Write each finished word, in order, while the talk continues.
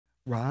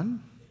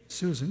Ron,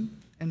 Susan,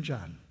 and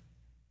John.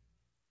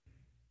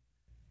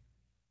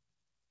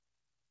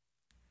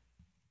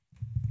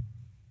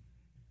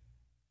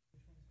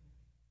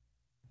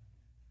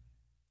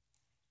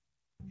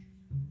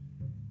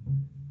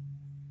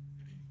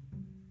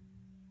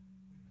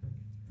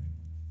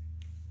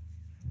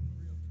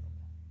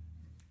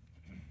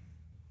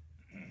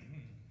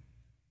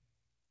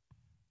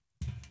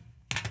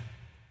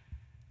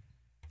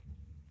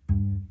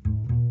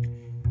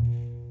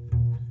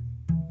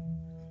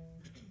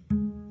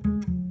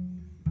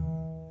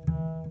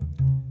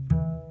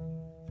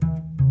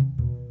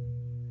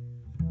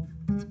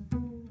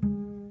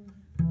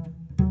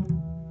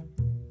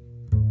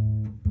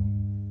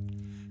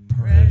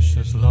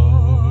 Precious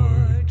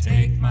Lord,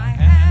 take my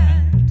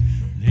hand,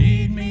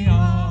 lead me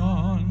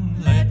on,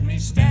 let me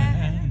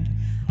stand.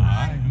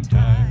 I am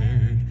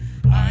tired,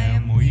 I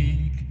am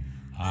weak,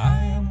 I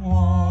am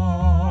worn.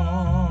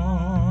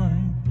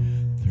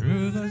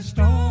 Through the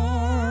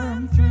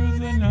storm, through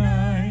the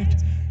night,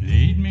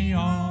 lead me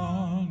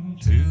on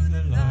to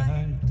the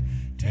light.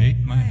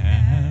 Take my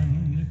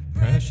hand,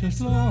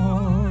 precious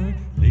Lord,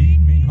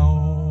 lead me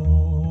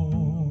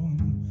home.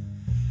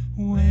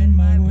 When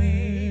my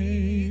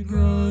way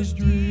grows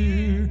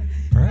drear,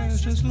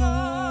 precious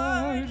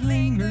Lord,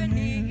 linger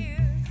near.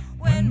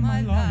 When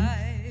my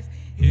life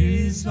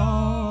is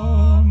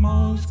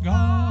almost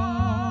gone,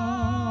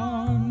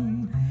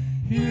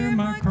 hear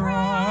my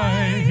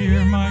cry,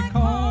 hear my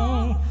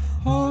call.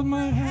 Hold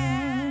my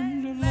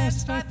hand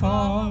lest I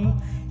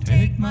fall.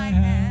 Take my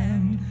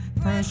hand,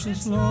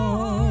 precious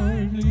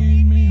Lord,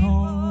 lead me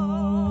home.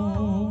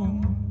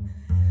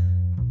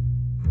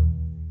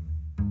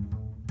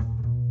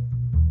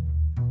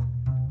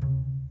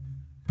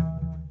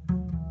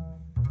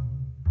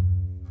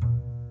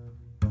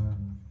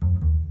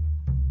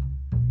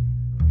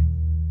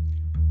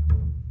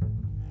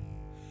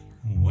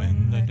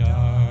 When the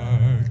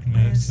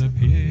darkness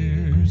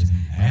appears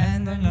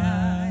and the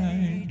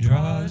night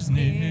draws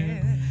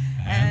near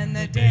and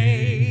the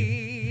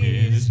day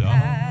is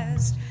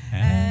past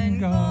and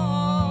gone,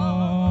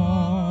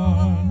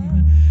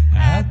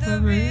 at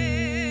the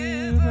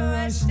river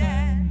I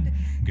stand,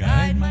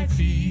 guide my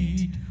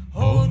feet,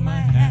 hold my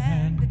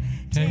hand,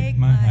 take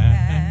my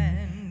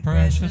hand,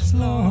 precious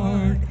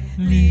Lord,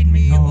 lead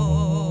me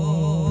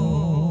home.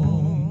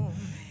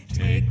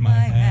 Take my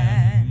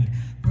hand,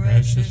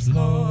 precious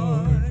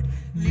Lord,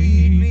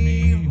 lead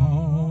me home.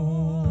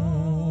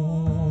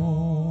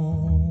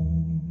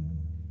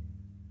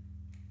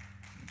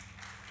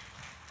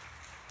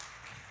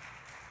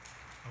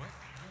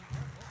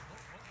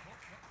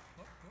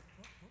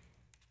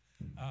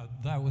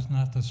 That was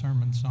not the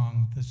sermon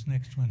song. This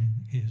next one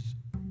is.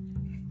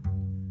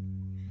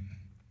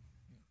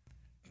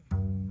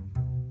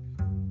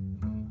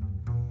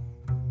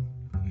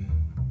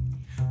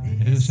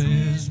 This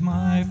is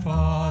my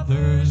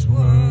Father's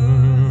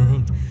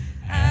world,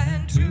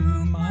 and to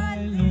my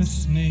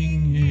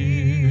listening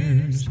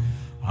ears,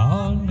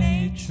 all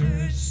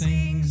nature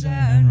sings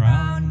and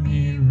round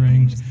me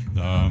rings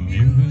the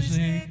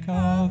music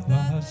of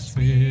the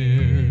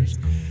spheres.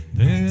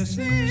 This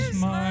is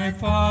my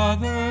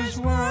Father's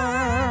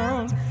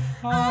world,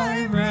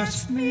 I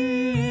rest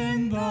me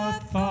in the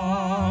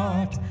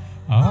thought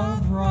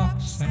of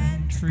rocks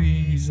and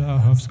trees,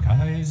 of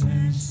skies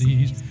and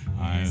seas,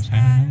 His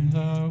hand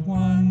the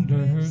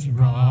wonders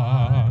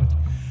wrought.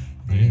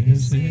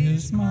 This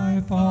is my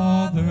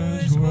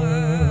Father's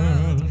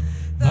world,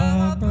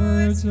 the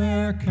birds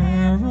their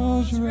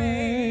carols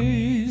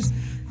raise,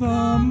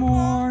 the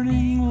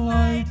morning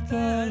light,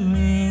 the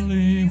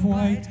lily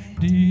white,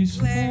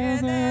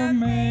 declare their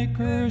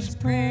Maker's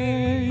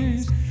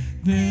praise.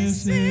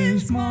 This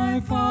is my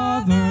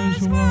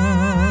Father's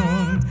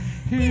world,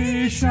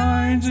 He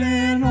shines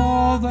in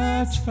all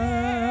that's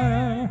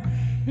fair.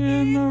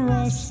 In the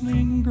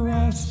rustling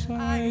grass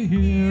I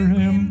hear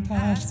Him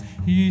pass,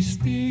 He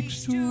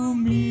speaks to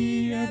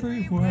me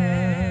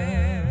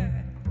everywhere.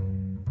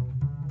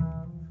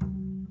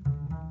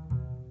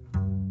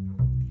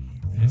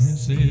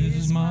 This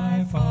is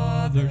my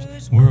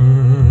Father's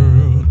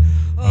world,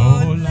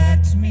 oh,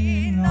 let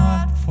me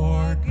not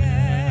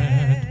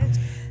forget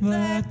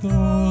that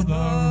though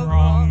the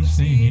wrong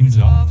seems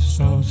oft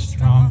so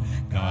strong,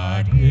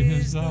 God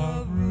is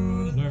the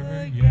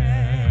ruler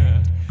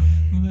yet.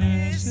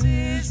 This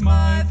is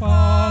my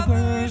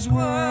Father's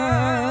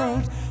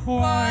world,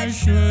 why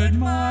should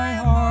my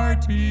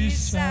heart be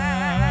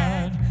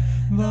sad?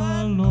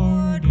 The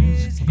Lord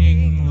is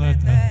King,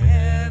 let the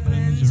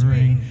heavens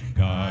ring.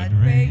 God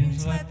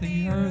reigns, let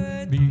the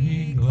earth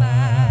be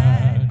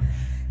glad.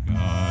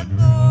 God,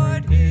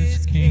 Lord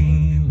is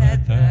King,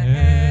 let the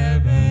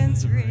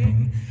heavens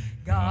ring.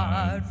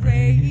 God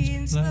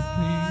reigns,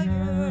 let the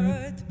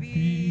earth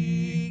be